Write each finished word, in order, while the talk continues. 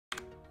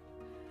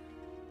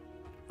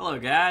Hello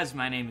guys,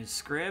 my name is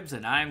Scribs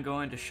and I'm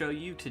going to show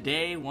you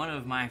today one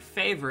of my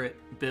favorite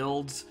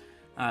builds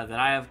that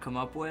I have come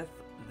up with.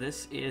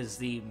 This is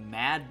the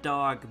Mad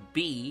Dog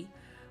B,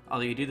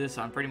 although you do this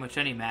on pretty much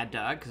any Mad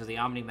Dog because of the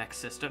OmniMech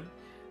system.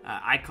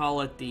 I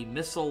call it the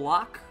Missile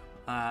Lock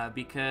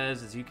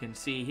because, as you can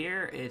see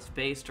here, it's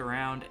based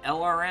around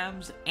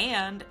LRMs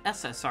and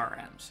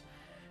SSRMs.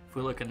 If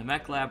we look in the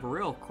Mech Lab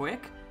real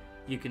quick,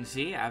 you can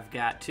see I've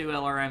got two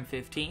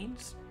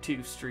LRM15s,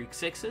 two Streak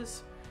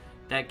 6s.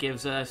 That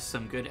gives us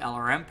some good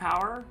LRM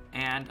power,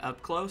 and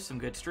up close, some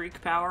good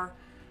Streak power.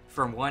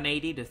 From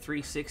 180 to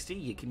 360,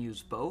 you can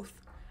use both.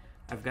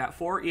 I've got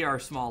 4 ER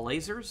small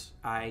lasers.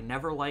 I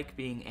never like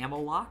being ammo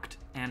locked,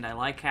 and I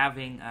like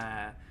having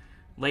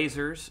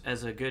lasers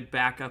as a good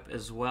backup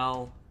as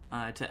well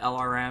to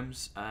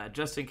LRMs,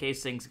 just in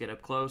case things get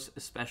up close,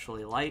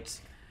 especially lights.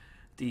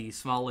 The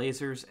small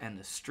lasers and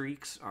the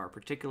streaks are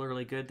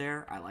particularly good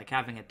there. I like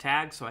having a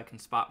tag so I can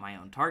spot my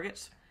own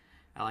targets.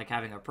 I like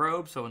having a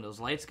probe so when those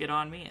lights get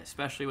on me,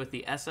 especially with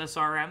the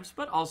SSRMs,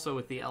 but also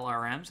with the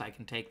LRMs, I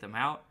can take them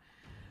out.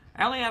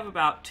 I only have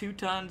about 2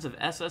 tons of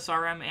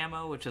SSRM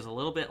ammo, which is a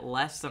little bit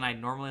less than I'd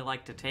normally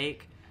like to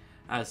take.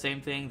 Same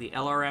thing, the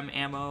LRM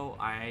ammo,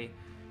 I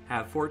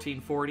have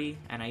 1440,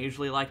 and I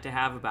usually like to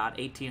have about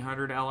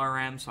 1800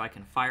 LRM so I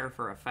can fire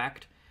for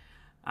effect.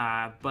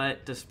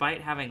 But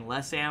despite having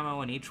less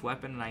ammo in each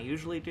weapon than I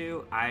usually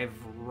do, I've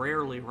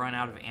rarely run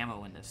out of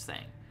ammo in this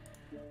thing.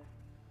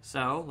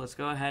 So let's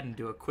go ahead and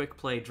do a quick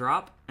play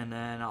drop, and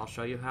then I'll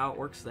show you how it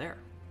works there.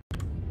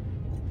 It's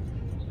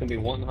gonna be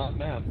one hot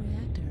map.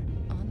 Reactor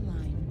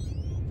online.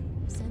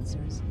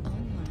 Sensors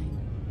online.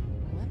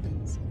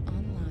 Weapons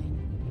online.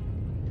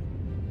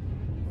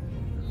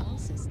 All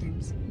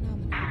systems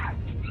nominal.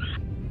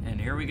 And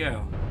here we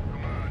go.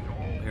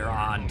 We're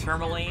on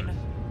Tourmaline,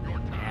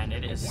 and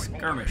it is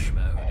skirmish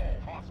mode.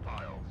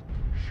 Hostiles,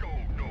 show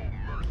no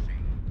mercy.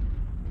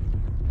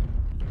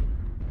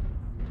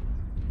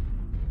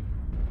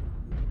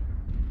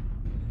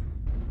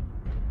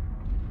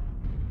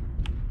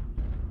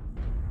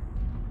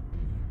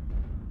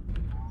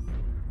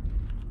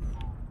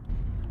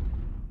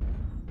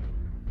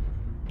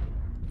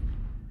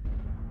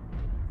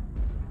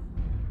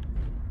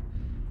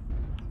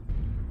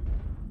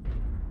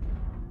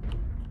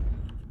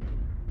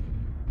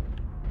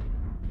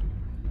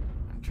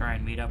 Try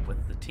and meet up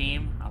with the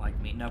team. I like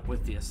meeting up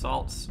with the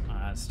assaults,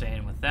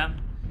 staying with them.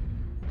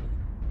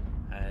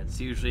 It's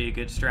usually a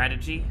good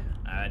strategy.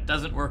 It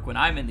doesn't work when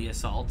I'm in the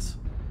assaults.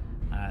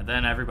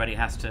 Then everybody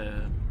has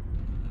to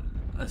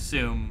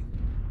assume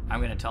I'm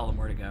going to tell them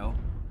where to go.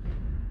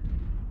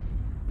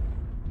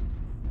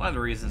 One of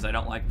the reasons I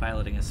don't like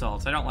piloting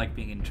assaults, I don't like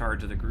being in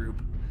charge of the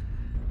group.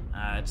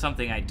 It's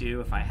something I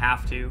do if I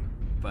have to,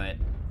 but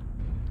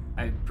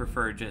I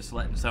prefer just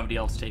letting somebody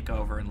else take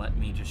over and let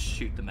me just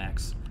shoot the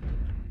mechs.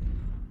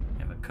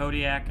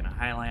 Kodiak and a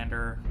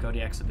Highlander.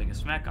 Kodiak's the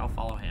biggest mech, I'll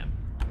follow him.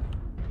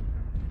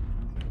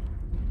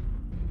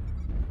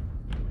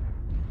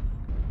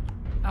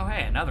 Oh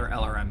hey, another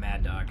LRM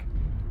Mad Dog.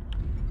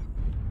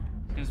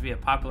 Seems to be a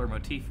popular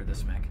motif for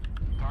this mech.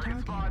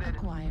 Target spotted.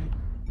 Acquired.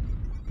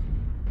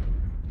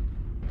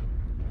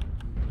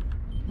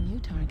 New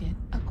target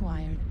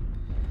acquired.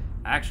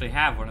 I actually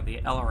have one of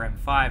the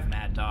LRM5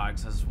 Mad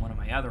Dogs as one of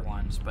my other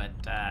ones, but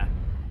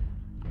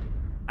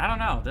I don't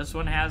know. This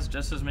one has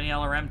just as many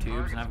LRM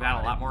tubes, and I've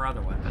got a lot more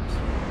other weapons.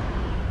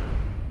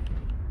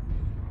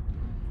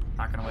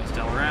 Not going to waste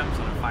LRMs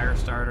on a fire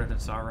starter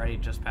that's already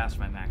just past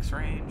my max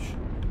range.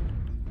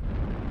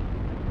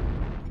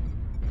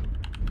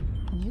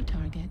 New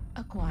target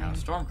Now, acquired.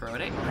 Stormcrow,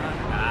 it ain't gonna run.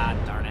 Ah,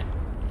 darn it.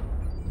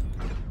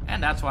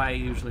 And that's why I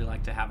usually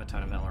like to have a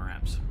ton of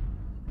LRMs.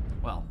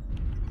 Well,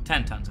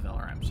 10 tons of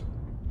LRMs.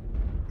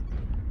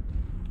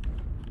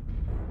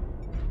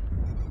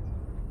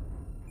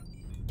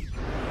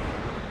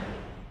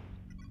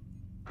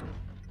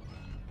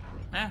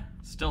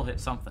 Still hit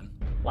something.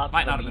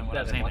 Might not have been what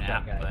I was aiming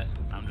at, but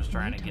I'm just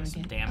trying to get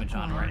some damage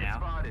on right now.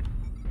 Spotted.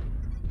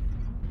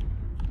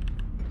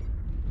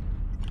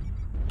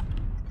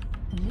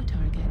 New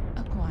target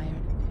acquired.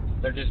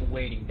 They're just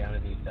waiting down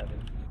in E7.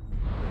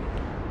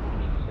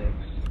 E6.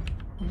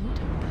 New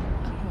target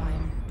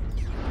acquired.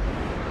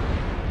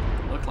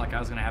 Looked like I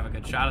was going to have a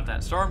good shot at that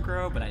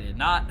Stormcrow, but I did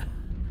not.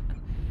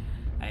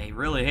 I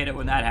really hate it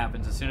when that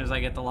happens. As soon as I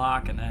get the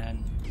lock and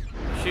then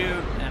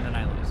shoot, and then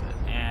I lose it.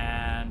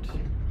 And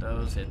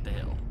those hit the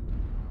hill.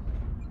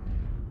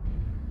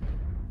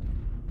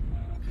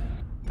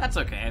 That's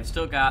okay. I've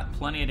still got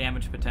plenty of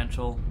damage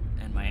potential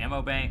in my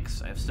ammo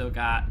banks. I've still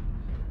got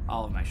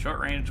all of my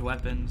short-range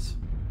weapons.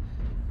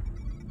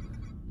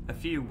 A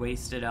few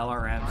wasted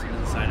LRMs into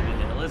the side of a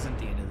hill isn't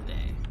the end of the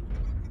day.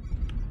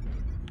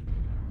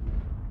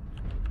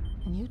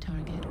 New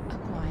target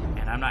acquired.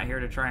 And I'm not here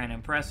to try and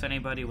impress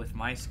anybody with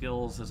my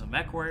skills as a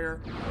mech warrior.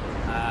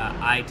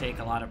 I take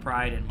a lot of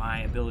pride in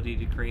my ability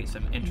to create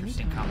some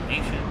interesting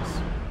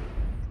combinations.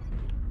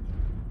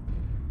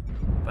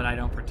 But I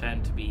don't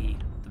pretend to be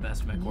the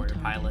best mech New warrior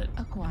target pilot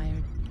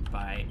acquired.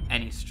 by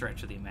any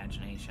stretch of the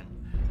imagination.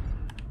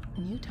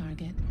 New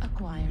target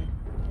acquired.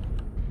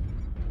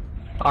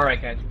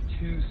 Alright guys, we're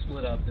too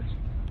split up.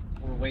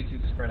 We're way too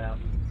spread out.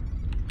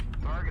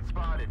 Target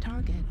spotted.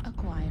 Target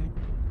acquired.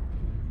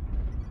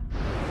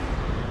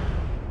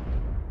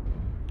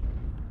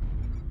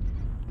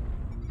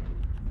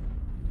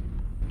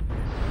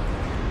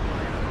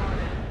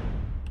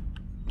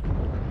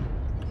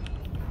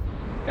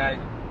 Guys,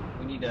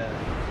 we need to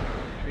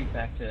retreat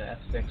back to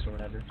F6 or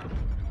whatever.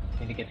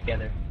 We need to get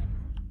together.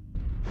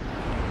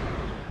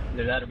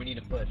 Either that or we need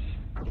to push.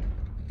 Target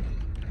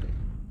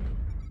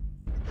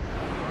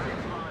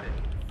spotted.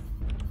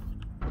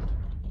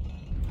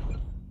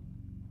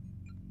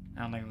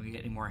 I don't think we can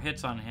get any more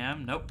hits on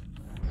him. Nope.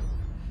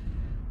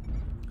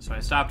 So I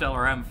stopped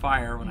LRM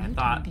fire when I New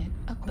thought target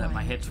that my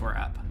acquired. hits were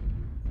up.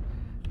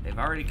 They've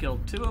already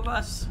killed 2 of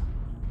us.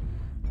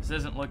 This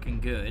isn't looking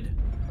good.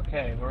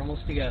 Okay, we're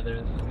almost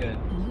together. This is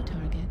good. New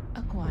target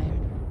acquired.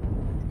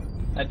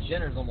 That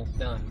Jenner's almost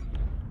done.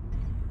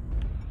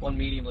 One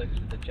medium looks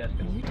to the chest.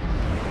 New target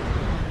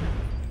acquired.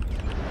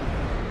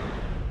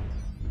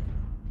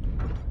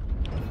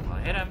 Will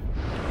I hit him?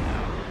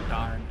 No,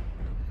 darn.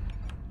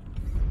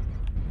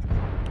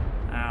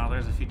 Oh,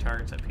 there's a few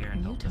targets up here in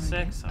New Delta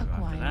target 6. I'll go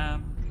after acquired.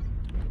 them.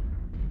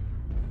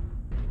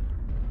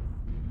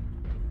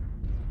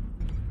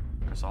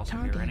 There's also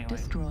here Target anyway.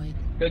 destroyed.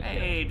 Good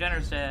Hey,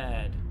 Jenner's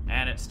dead.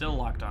 And it's still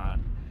locked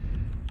on.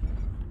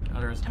 Oh,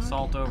 there's an Target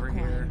assault over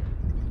here.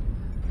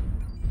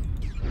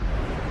 acquired.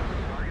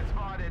 Target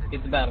spotted. kill.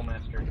 Get the Battle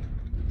Master.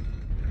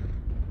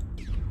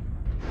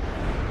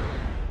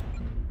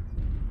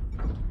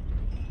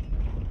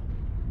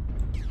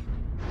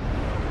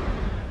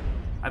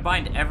 I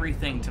bind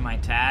everything to my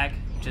tag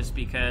just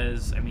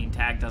because, I mean,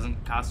 tag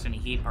doesn't cost any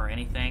heat or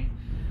anything.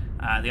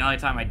 The only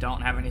time I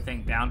don't have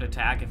anything bound to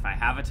tag, if I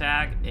have a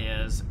tag,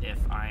 is if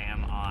I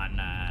am on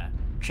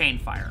chain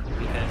fire,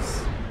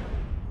 because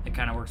it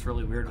kind of works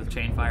really weird with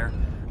chain fire.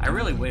 I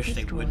really wish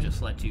they would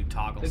just let you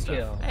toggle Good stuff.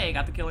 kill. Hey,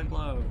 got the killing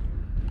blow.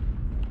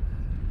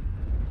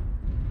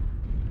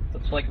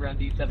 Looks like around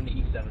D7 to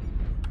E7.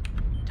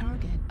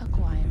 Target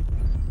acquired.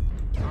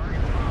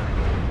 Target spotted.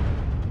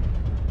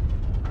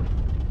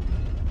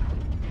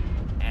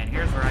 And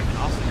here's where I can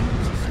also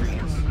use the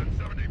screens. Destroyed.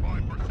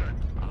 75%.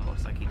 Oh,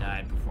 looks like he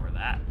died before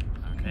that.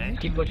 Okay. New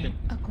Keep target pushing.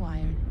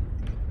 Acquired.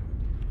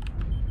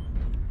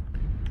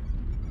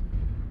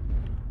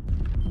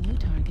 New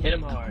target Hit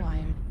him hard.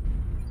 acquired.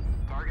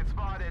 Target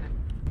spotted.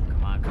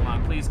 Come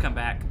on, please come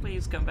back.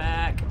 Please come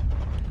back.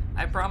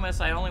 I promise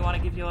I only want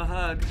to give you a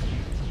hug.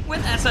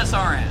 With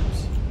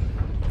SSRMs.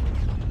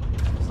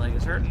 His leg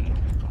is hurting.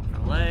 Going for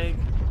the leg.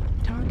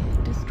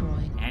 Target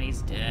destroyed. And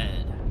he's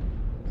dead.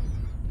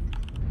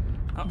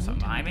 Oh, New something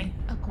behind me.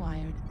 target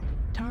acquired.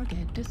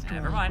 Target destroyed.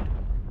 Never mind.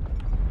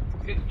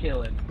 Good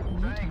killing.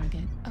 New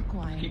target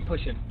acquired. Keep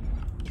pushing.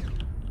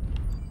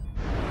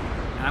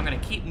 And I'm gonna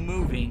keep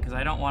moving because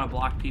I don't want to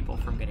block people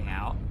from getting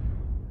out.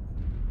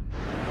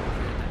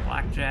 Get that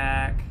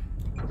blackjack.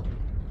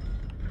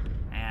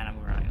 And I'm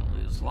gonna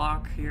lose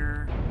lock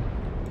here.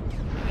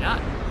 Maybe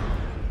not.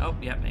 Oh,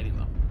 yep, maybe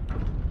will.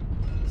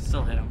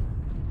 Still hit him.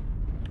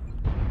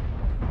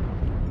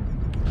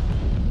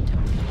 New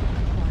target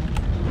acquired.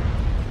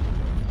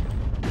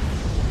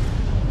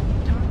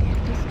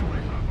 Target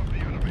destroyed. Half of the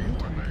enemy New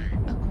target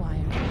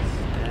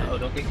acquired. Oh,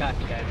 don't get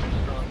cocky, guys.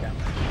 We're strong down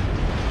there.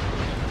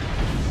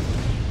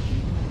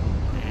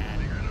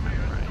 And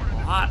right, a little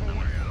hot. I'm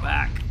gonna go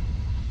back.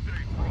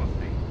 Stay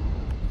frosty.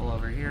 Pull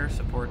over here.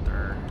 Support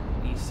their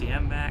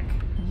ECM back.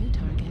 New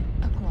target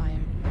acquired.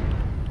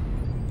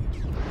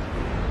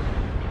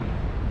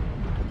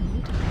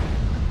 New target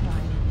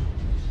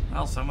acquired.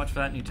 Well, so much for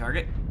that new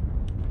target.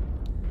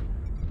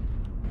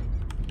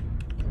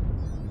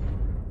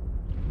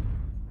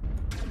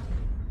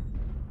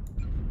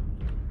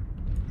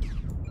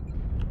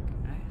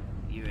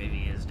 Okay,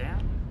 UAV is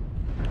down.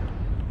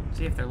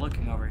 See if they're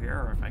looking over here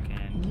or if I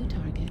can. New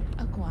target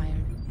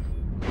acquired.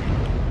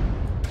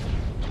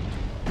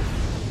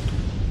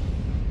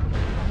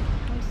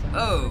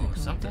 Oh,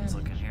 Critical something's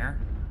damage. looking here.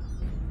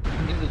 We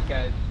can do this,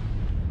 guys.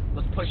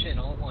 Let's push in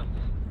all at once.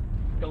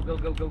 Go, go,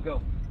 go, go,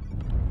 go.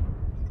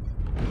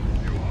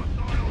 Few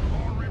hostiles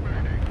are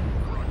remaining.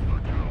 Crush the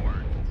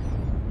coward.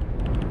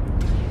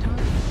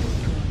 Target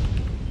destroyed.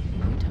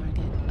 New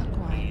target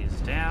acquired.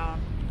 He's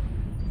down.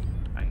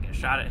 If I can get a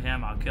shot at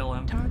him, I'll kill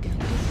him. Target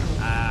destroyed.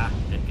 Ah,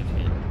 didn't get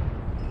hit.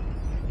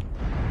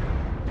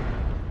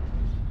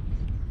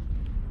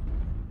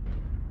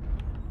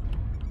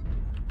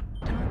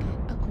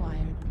 Target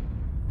acquired.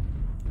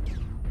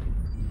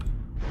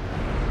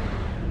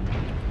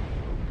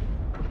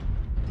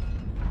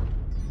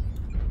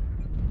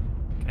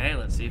 Okay,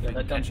 let's see if we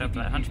can dumb catch up to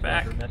that PPG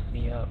hunchback. sniper messed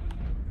me up.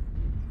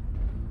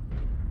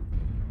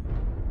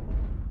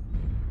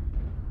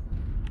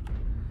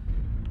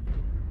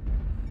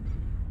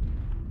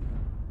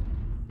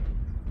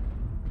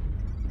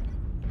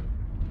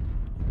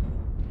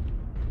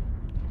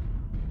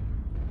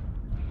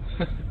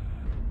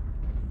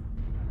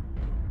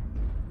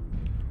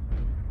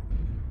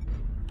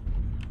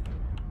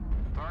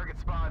 Target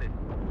spotted.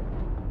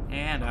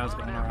 And I was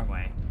going the wrong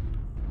way.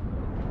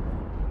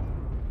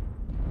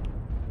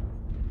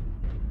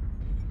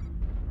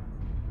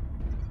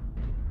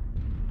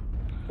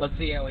 Let's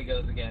see how he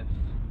goes against,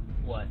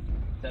 what,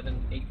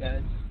 7, 8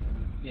 guys?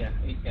 Yeah,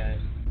 8 guys.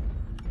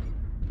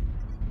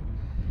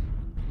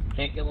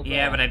 Can't kill us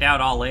Yeah, all. but I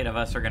doubt all 8 of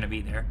us are going to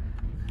be there.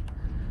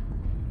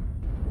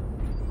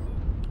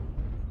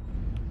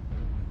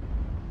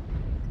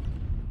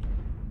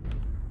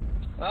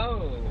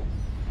 Oh!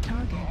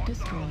 Target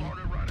destroyed.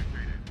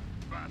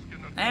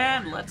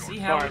 And let's see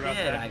how Sorry we about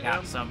did. that, I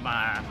got Jim. some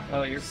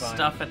Oh, you're fine.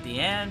 stuff at the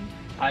end.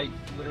 I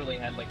literally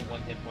had like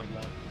 1 hit point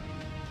left.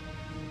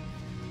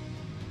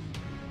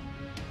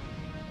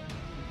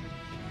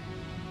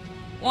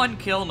 One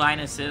kill, 9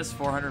 assists,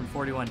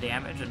 441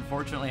 damage.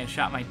 Unfortunately, I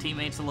shot my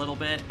teammates a little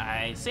bit.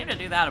 I seem to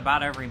do that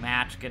about every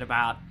match. Get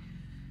about,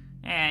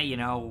 you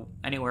know,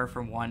 anywhere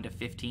from 1 to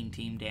 15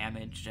 team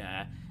damage.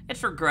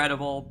 It's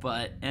regrettable,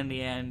 but in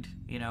the end,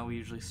 you know, we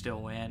usually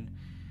still win.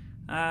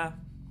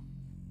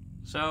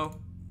 So,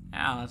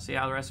 yeah, let's see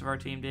how the rest of our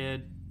team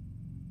did.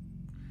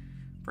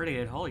 Pretty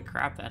good. Holy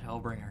crap, that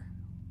Hellbringer.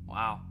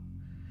 Wow.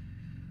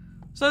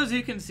 So as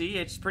you can see,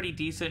 it's pretty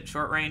decent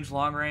short range,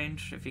 long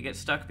range. If you get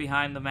stuck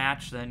behind the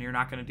match, then you're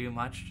not going to do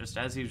much, just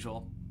as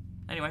usual.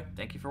 Anyway,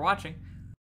 thank you for watching.